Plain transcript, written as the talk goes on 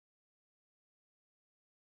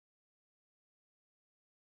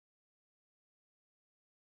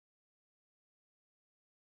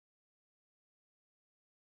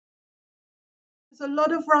a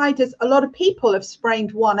lot of riders, a lot of people have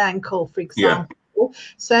sprained one ankle, for example. Yeah.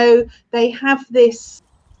 So they have this,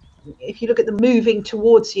 if you look at them moving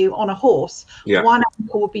towards you on a horse, Yeah. one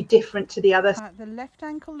ankle will be different to the other. The left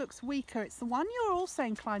ankle looks weaker. It's the one you're also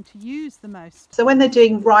inclined to use the most. So when they're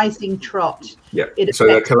doing rising trot, yeah, so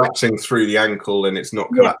they're collapsing through the ankle and it's not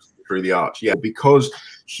collapsing through the arch. Yeah, because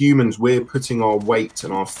humans, we're putting our weight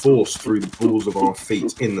and our force through the balls of our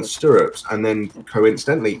feet in the stirrups, and then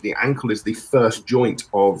coincidentally, the ankle is the first joint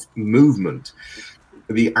of movement.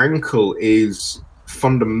 The ankle is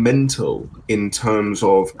fundamental in terms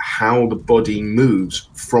of how the body moves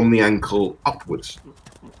from the ankle upwards.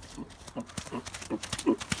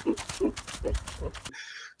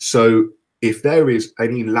 So if there is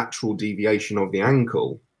any lateral deviation of the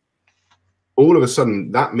ankle, all of a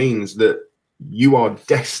sudden that means that you are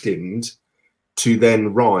destined to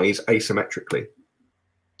then rise asymmetrically.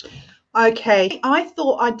 Okay, I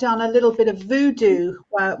thought I'd done a little bit of voodoo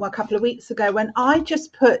a couple of weeks ago when I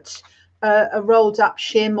just put a rolled up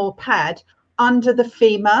shim or pad under the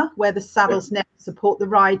femur where the saddles never support the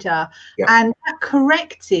rider, and that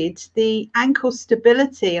corrected the ankle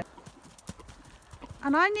stability.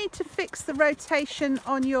 And I need to fix the rotation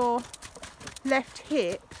on your left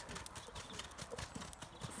hip.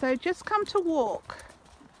 So just come to walk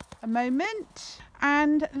a moment,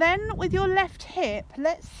 and then with your left hip,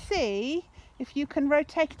 let's see if you can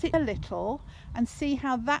rotate it a little and see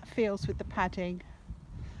how that feels with the padding.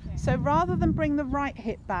 Okay. So rather than bring the right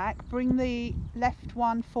hip back, bring the left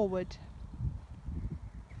one forward.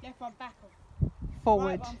 Left one back or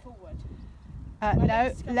forward? Right one forward.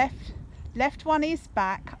 No, left one is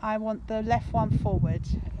back. I want the left one forward.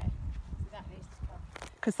 Okay, so that needs to come.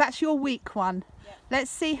 Because that's your weak one. Yeah. Let's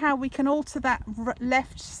see how we can alter that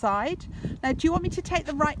left side. Now, do you want me to take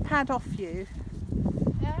the right pad off you?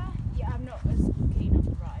 Yeah, I'm not as keen on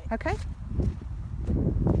the right. Okay.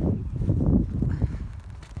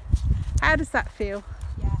 How does that feel?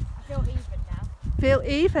 Yeah, I feel even now. Feel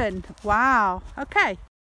even? Wow. Okay.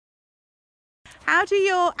 How do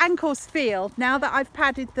your ankles feel now that I've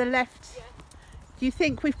padded the left? Yeah. Do you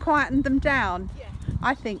think we've quietened them down? Yeah.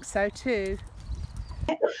 I think so too.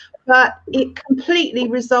 But it completely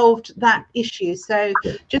resolved that issue. So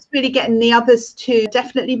just really getting the others to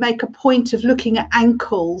definitely make a point of looking at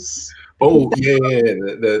ankles. Oh yeah,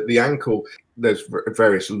 the ankle. There's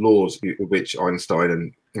various laws which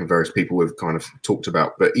Einstein and various people have kind of talked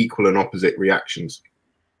about, but equal and opposite reactions.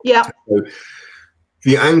 Yeah. So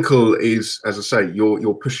the ankle is, as I say,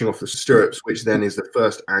 you're pushing off the stirrups, which then is the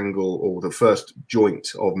first angle or the first joint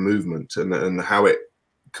of movement, and how it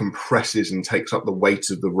compresses and takes up the weight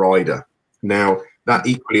of the rider. Now that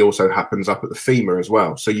equally also happens up at the femur as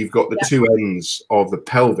well. So you've got the two ends of the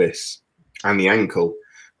pelvis and the ankle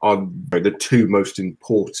are the two most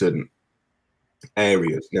important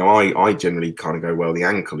areas. Now I generally kind of go, well, the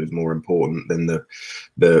ankle is more important than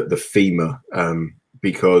the femur,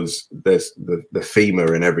 because there's the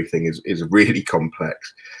femur and everything is really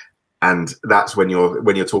complex. And that's when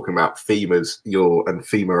you're talking about femurs, and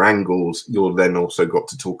femur angles, you're then also got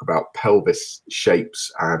to talk about pelvis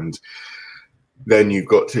shapes, and then you've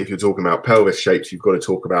got to, if you're talking about pelvis shapes, you've got to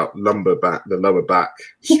talk about lumbar back, the lower back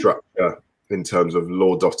structure in terms of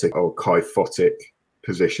lordotic or kyphotic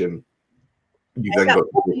position. You then got to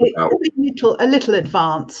talk about a little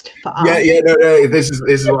advanced for us. No. This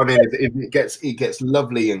is what I mean. It gets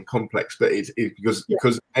lovely and complex, but it's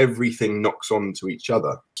because everything knocks on to each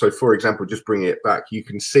other. So, for example, just bringing it back, you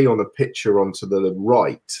can see on the picture onto the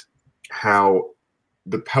right how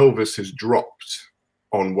the pelvis has dropped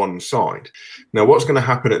on one side. Now, what's going to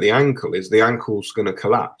happen at the ankle is the ankle's going to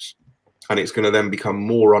collapse, and it's going to then become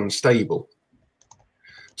more unstable.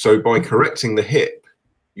 So, by correcting the hip,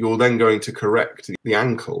 you're then going to correct the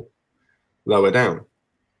ankle lower down.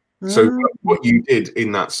 So what you did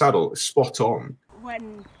in that saddle is spot on.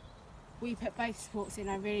 When we put both supports in,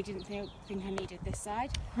 I really didn't think I needed this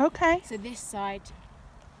side. Okay. So this side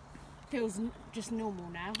feels just normal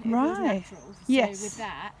now. It right. feels natural. Yes. So with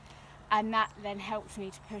that, and that then helped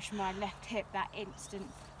me to push my left hip that instant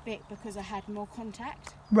bit because I had more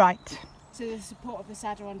contact. Right. So the support of the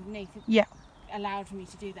saddle underneath allowed me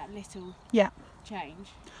to do that little change.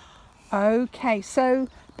 Okay, so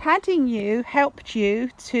padding you helped you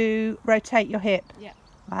to rotate your hip. Yeah.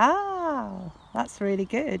 Wow, that's really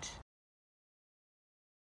good.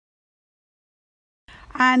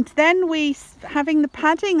 And then having the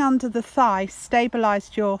padding under the thigh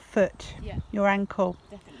stabilised your foot, your ankle.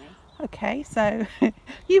 Definitely. Okay, so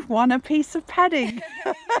you've won a piece of padding.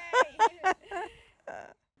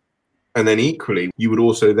 And then equally, you would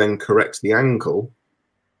also then correct the ankle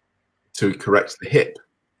to correct the hip.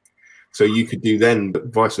 So you could do then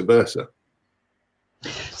vice versa.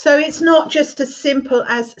 So it's not just as simple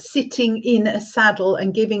as sitting in a saddle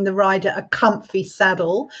and giving the rider a comfy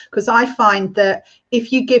saddle, because I find that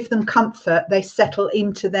if you give them comfort, they settle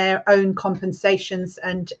into their own compensations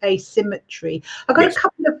and asymmetry. I've got a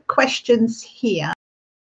couple of questions here.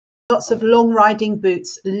 Lots of long riding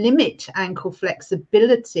boots limit ankle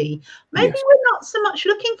flexibility. Maybe we're not so much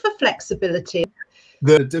looking for flexibility.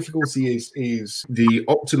 The difficulty is the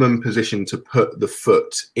optimum position to put the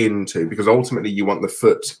foot into, because ultimately you want the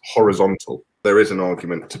foot horizontal. There is an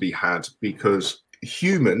argument to be had because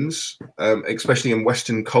humans, especially in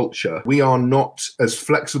Western culture, we are not as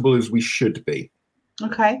flexible as we should be.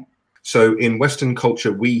 Okay. So in Western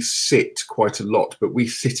culture, we sit quite a lot, but we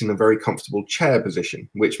sit in a very comfortable chair position,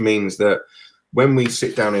 which means that when we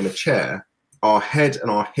sit down in a chair, our head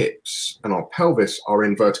and our hips and our pelvis are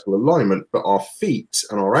in vertical alignment, but our feet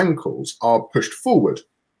and our ankles are pushed forward.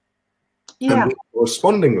 Yeah. And we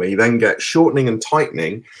correspondingly then get shortening and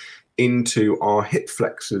tightening into our hip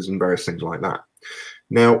flexors and various things like that.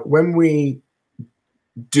 Now, when we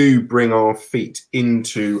do bring our feet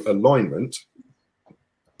into alignment,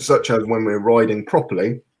 such as when we're riding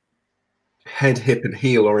properly, head, hip, and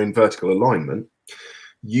heel are in vertical alignment,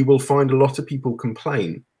 you will find a lot of people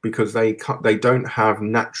complain because they don't have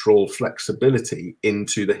natural flexibility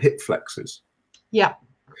into the hip flexors. Yeah.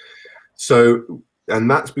 So, and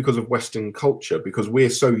that's because of Western culture, because we're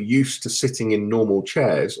so used to sitting in normal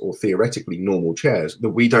chairs, or theoretically normal chairs, that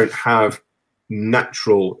we don't have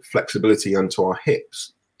natural flexibility onto our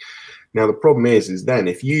hips. Now, the problem is then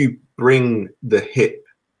if you bring the hip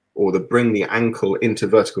or bring the ankle into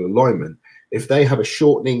vertical alignment, if they have a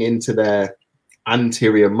shortening into their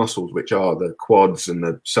anterior muscles, which are the quads and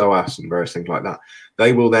the psoas and various things like that,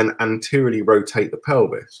 they will then anteriorly rotate the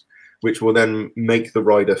pelvis, which will then make the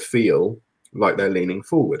rider feel like they're leaning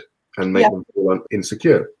forward and make them feel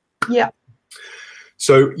insecure. Yeah.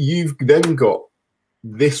 So you've then got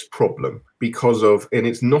this problem because of, and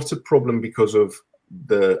it's not a problem because of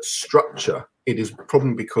the structure, it is a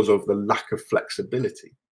problem because of the lack of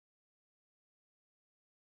flexibility.